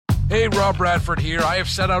Hey, Rob Bradford here. I have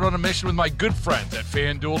set out on a mission with my good friends at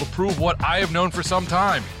FanDuel to prove what I have known for some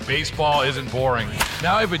time. Baseball isn't boring.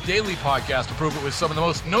 Now I have a daily podcast to prove it with some of the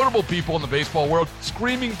most notable people in the baseball world,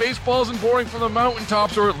 screaming baseball isn't boring from the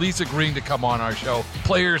mountaintops, or at least agreeing to come on our show.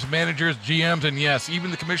 Players, managers, GMs, and yes, even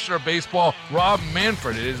the commissioner of baseball, Rob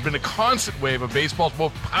Manfred. It has been a constant wave of baseball's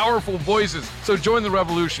most powerful voices. So join the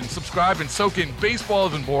revolution. Subscribe and soak in Baseball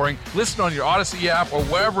Isn't Boring. Listen on your Odyssey app or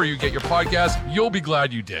wherever you get your podcasts. You'll be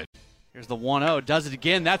glad you did. Here's the 1-0. Does it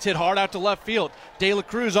again. That's hit hard out to left field. De La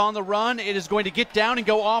Cruz on the run. It is going to get down and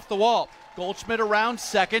go off the wall. Goldschmidt around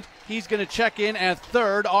second. He's going to check in at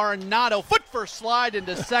third. Arenado, foot first slide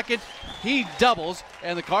into second. He doubles,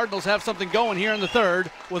 and the Cardinals have something going here in the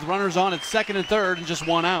third with runners on at second and third and just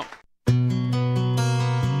one out.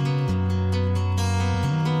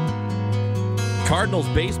 Cardinals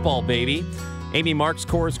baseball, baby. Amy Marks,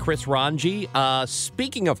 Coors, Chris Ranji.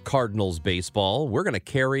 Speaking of Cardinals baseball, we're going to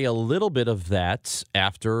carry a little bit of that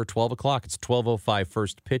after 12 o'clock. It's 12:05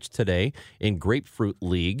 first pitch today in Grapefruit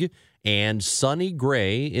League, and Sonny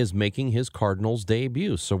Gray is making his Cardinals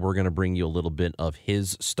debut. So we're going to bring you a little bit of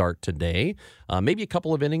his start today. Maybe a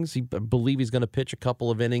couple of innings. I believe he's going to pitch a couple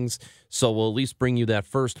of innings. So we'll at least bring you that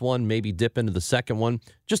first one, maybe dip into the second one,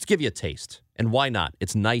 just to give you a taste. And why not?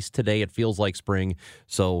 It's nice today. It feels like spring.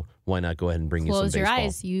 So why not go ahead and bring you some baseball? Close your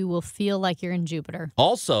eyes. You will feel like you're in Jupiter.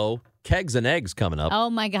 Also, Kegs and Eggs coming up.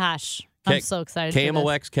 Oh, my gosh. I'm so excited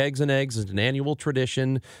KMOX Kegs and Eggs is an annual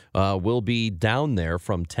tradition. We'll be down there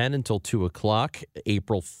from 10 until 2 o'clock,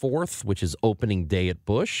 April 4th, which is opening day at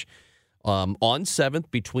Busch. On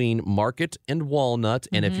 7th between Market and Walnut.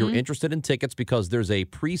 And if you're interested in tickets, because there's a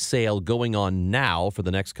pre-sale going on now for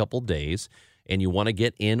the next couple days, and you want to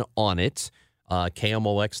get in on it,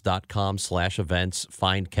 KMOX.com/events,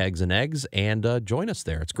 find Kegs and Eggs, and join us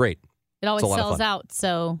there. It's great. It always sells out,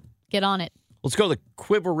 so get on it. Let's go to the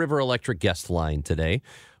Quiver River Electric guest line today.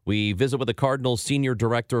 We visit with the Cardinals Senior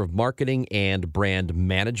Director of Marketing and Brand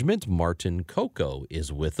Management, Martin Coco,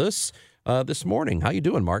 is with us this morning. How you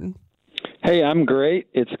doing, Martin? Hey, I'm great.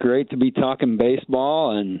 It's great to be talking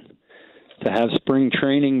baseball and to have spring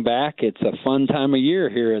training back. It's a fun time of year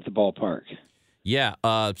here at the ballpark. Yeah,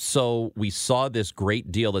 so we saw this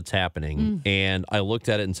great deal that's happening, and I looked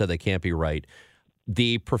at it and said that can't be right.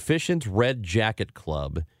 The Proficient Red Jacket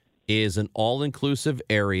Club is an all-inclusive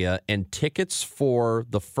area, and tickets for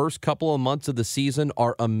the first couple of months of the season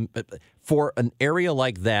are for an area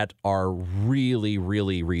like that are really,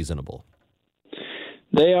 really reasonable.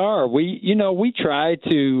 They are. We try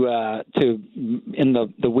to in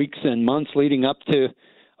the weeks and months leading up to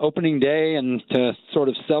opening day and to sort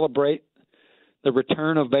of celebrate the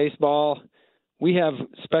return of baseball. We have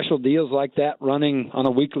special deals like that running on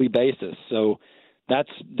a weekly basis. So that's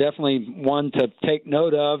definitely one to take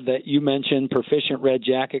note of that you mentioned, Proficient Red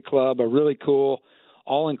Jacket Club, a really cool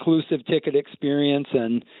all-inclusive ticket experience.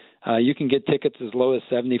 And you can get tickets as low as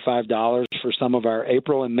 $75 for some of our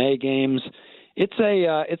April and May games.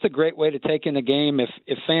 It's a great way to take in a game.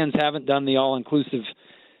 If fans haven't done the all-inclusive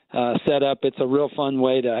setup, it's a real fun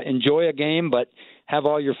way to enjoy a game, but have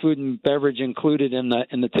all your food and beverage included in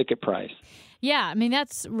the ticket price. Yeah, I mean,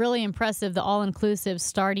 that's really impressive, the all-inclusive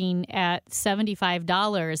starting at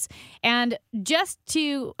 $75. And just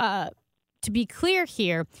to be clear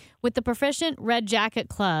here, with the Proficient Red Jacket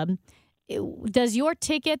Club, does your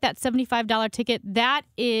ticket, that $75 ticket, that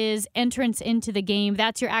is entrance into the game,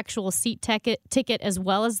 that's your actual seat ticket as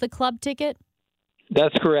well as the club ticket?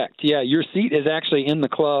 That's correct. Yeah, your seat is actually in the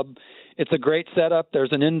club. It's a great setup.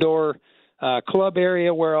 There's an indoor club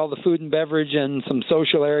area where all the food and beverage and some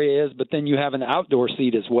social area is, but then you have an outdoor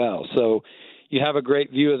seat as well. So you have a great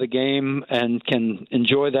view of the game and can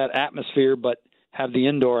enjoy that atmosphere, but have the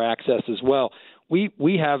indoor access as well.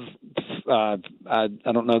 We have, I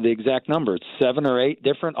don't know the exact number, it's 7 or 8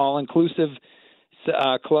 different all-inclusive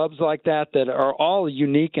clubs like that are all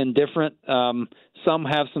unique and different. Some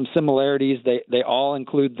have some similarities. They all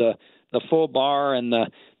include the full bar and the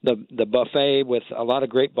buffet with a lot of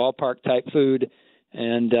great ballpark type food,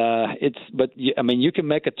 and you can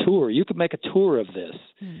make a tour. You can make a tour of this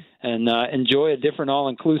and enjoy a different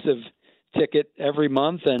all-inclusive ticket every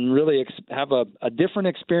month, and really have a different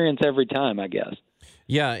experience every time, I guess.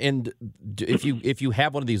 Yeah, and if you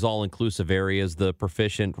have one of these all-inclusive areas, the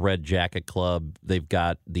Proficient Red Jacket Club, they've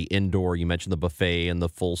got the indoor, you mentioned the buffet and the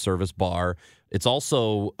full-service bar. It's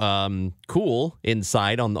also cool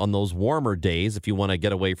inside on those warmer days if you want to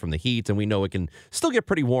get away from the heat, and we know it can still get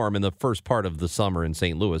pretty warm in the first part of the summer in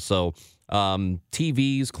St. Louis. So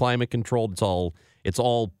TVs, climate-controlled, it's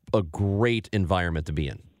all a great environment to be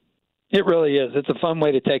in. It really is. It's a fun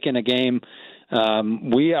way to take in a game.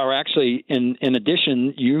 We are actually, in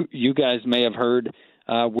addition, you guys may have heard,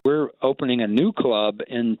 we're opening a new club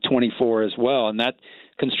in 24 as well, and that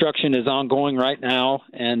construction is ongoing right now,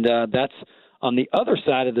 and that's on the other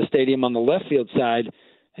side of the stadium, on the left field side,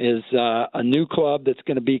 is a new club that's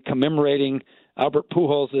going to be commemorating Albert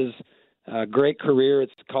Pujols' great career.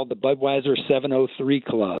 It's called the Budweiser 703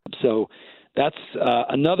 Club. So that's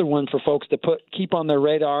another one for folks to keep on their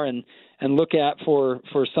radar and look at for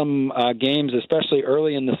some games, especially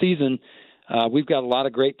early in the season. We've got a lot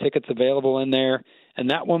of great tickets available in there, and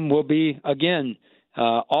that one will be, again,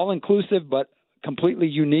 all-inclusive, but completely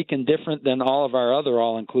unique and different than all of our other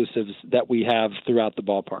all-inclusives that we have throughout the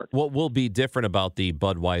ballpark. What will be different about the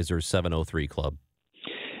Budweiser 703 Club?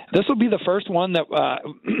 This will be the first one that,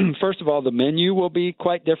 first of all, the menu will be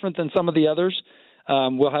quite different than some of the others.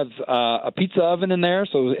 We'll have a pizza oven in there,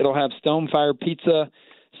 so it'll have stone-fired pizza,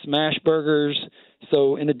 smash burgers.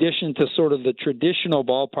 So in addition to sort of the traditional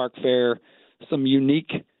ballpark fare, some unique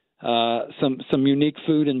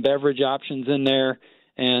food and beverage options in there.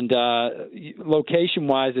 And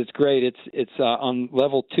location-wise, it's great. It's on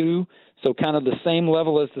level 2, so kind of the same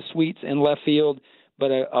level as the suites in left field,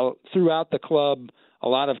 but throughout the club, a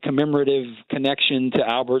lot of commemorative connection to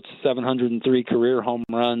Albert's 703 career home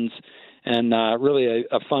runs, and really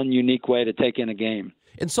a fun, unique way to take in a game.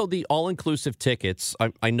 And so the all-inclusive tickets,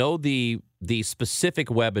 I know the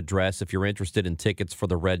specific web address, if you're interested in tickets for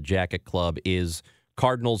the Red Jacket Club, is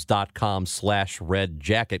cardinals.com/Red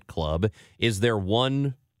Jacket Club. Is there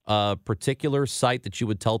one particular site that you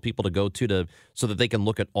would tell people to go to so that they can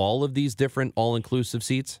look at all of these different all-inclusive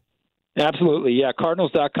seats? Absolutely, yeah.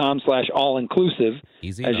 Cardinals.com/all-inclusive,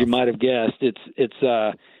 Easy as enough. you might have guessed. It's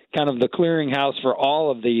kind of the clearinghouse for all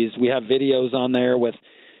of these. We have videos on there with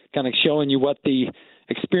kind of showing you what the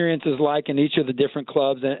experience is like in each of the different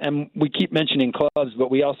clubs. And we keep mentioning clubs,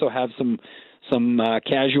 but we also have some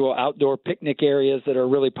casual outdoor picnic areas that are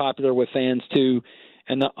really popular with fans too.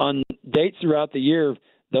 And on dates throughout the year,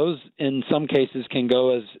 those in some cases can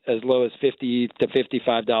go as low as $50 to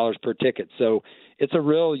 $55 per ticket. So it's a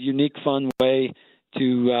real unique, fun way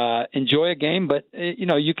to enjoy a game, but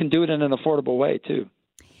you can do it in an affordable way too.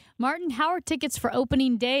 Martin, how are tickets for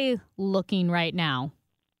opening day looking right now?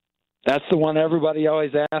 That's the one everybody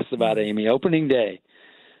always asks about, Amy. Opening day.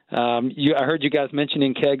 I heard you guys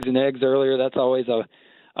mentioning kegs and eggs earlier. That's always a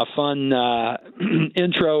fun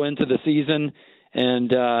intro into the season,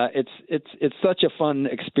 and it's such a fun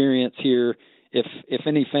experience here. If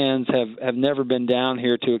any fans have never been down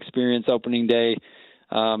here to experience opening day,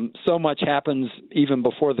 so much happens even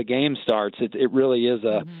before the game starts. It really is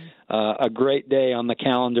a great day on the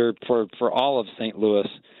calendar for all of St. Louis.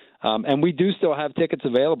 And we do still have tickets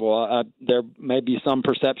available. There may be some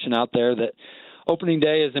perception out there that opening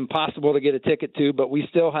day is impossible to get a ticket to, but we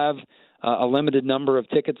still have a limited number of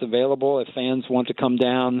tickets available if fans want to come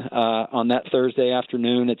down on that Thursday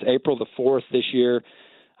afternoon. It's April the 4th this year.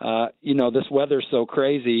 This weather's so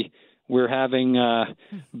crazy. We're having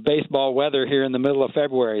baseball weather here in the middle of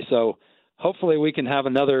February, so hopefully we can have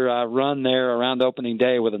another run there around opening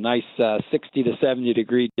day with a nice 60 to 70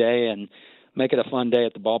 degree day and make it a fun day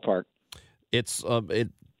at the ballpark.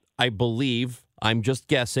 I believe, I'm just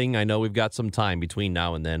guessing, I know we've got some time between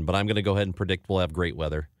now and then, but I'm going to go ahead and predict we'll have great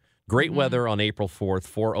weather. Great weather on April 4th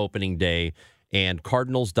for opening day. And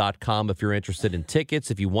Cardinals.com if you're interested in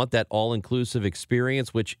tickets, if you want that all-inclusive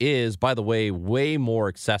experience, which is, by the way, way more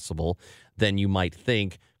accessible than you might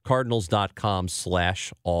think.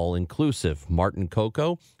 Cardinals.com/all-inclusive. Martin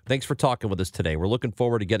Coco, thanks for talking with us today. We're looking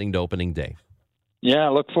forward to getting to opening day. Yeah, I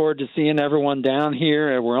look forward to seeing everyone down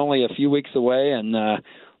here. We're only a few weeks away, and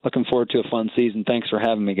looking forward to a fun season. Thanks for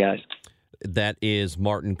having me, guys. That is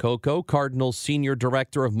Martin Coco, Cardinals Senior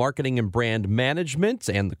Director of Marketing and Brand Management,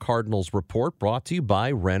 and the Cardinals Report brought to you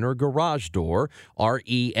by Renner Garage Door,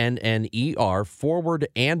 RENNER, forward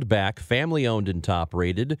and back, family-owned and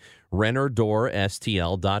top-rated,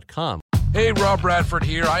 RennerDoorSTL.com. Hey, Rob Bradford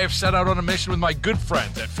here. I have set out on a mission with my good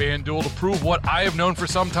friends at FanDuel to prove what I have known for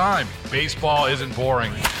some time. Baseball isn't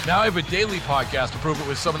boring. Now I have a daily podcast to prove it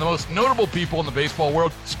with some of the most notable people in the baseball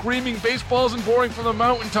world, screaming baseball isn't boring from the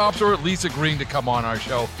mountaintops, or at least agreeing to come on our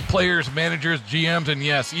show. Players, managers, GMs, and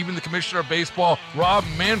yes, even the commissioner of baseball, Rob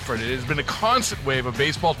Manfred. It has been a constant wave of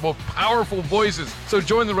baseball's most powerful voices. So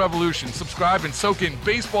join the revolution. Subscribe and soak in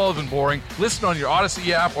Baseball Isn't Boring. Listen on your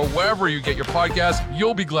Odyssey app or wherever you get your podcasts.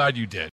 You'll be glad you did.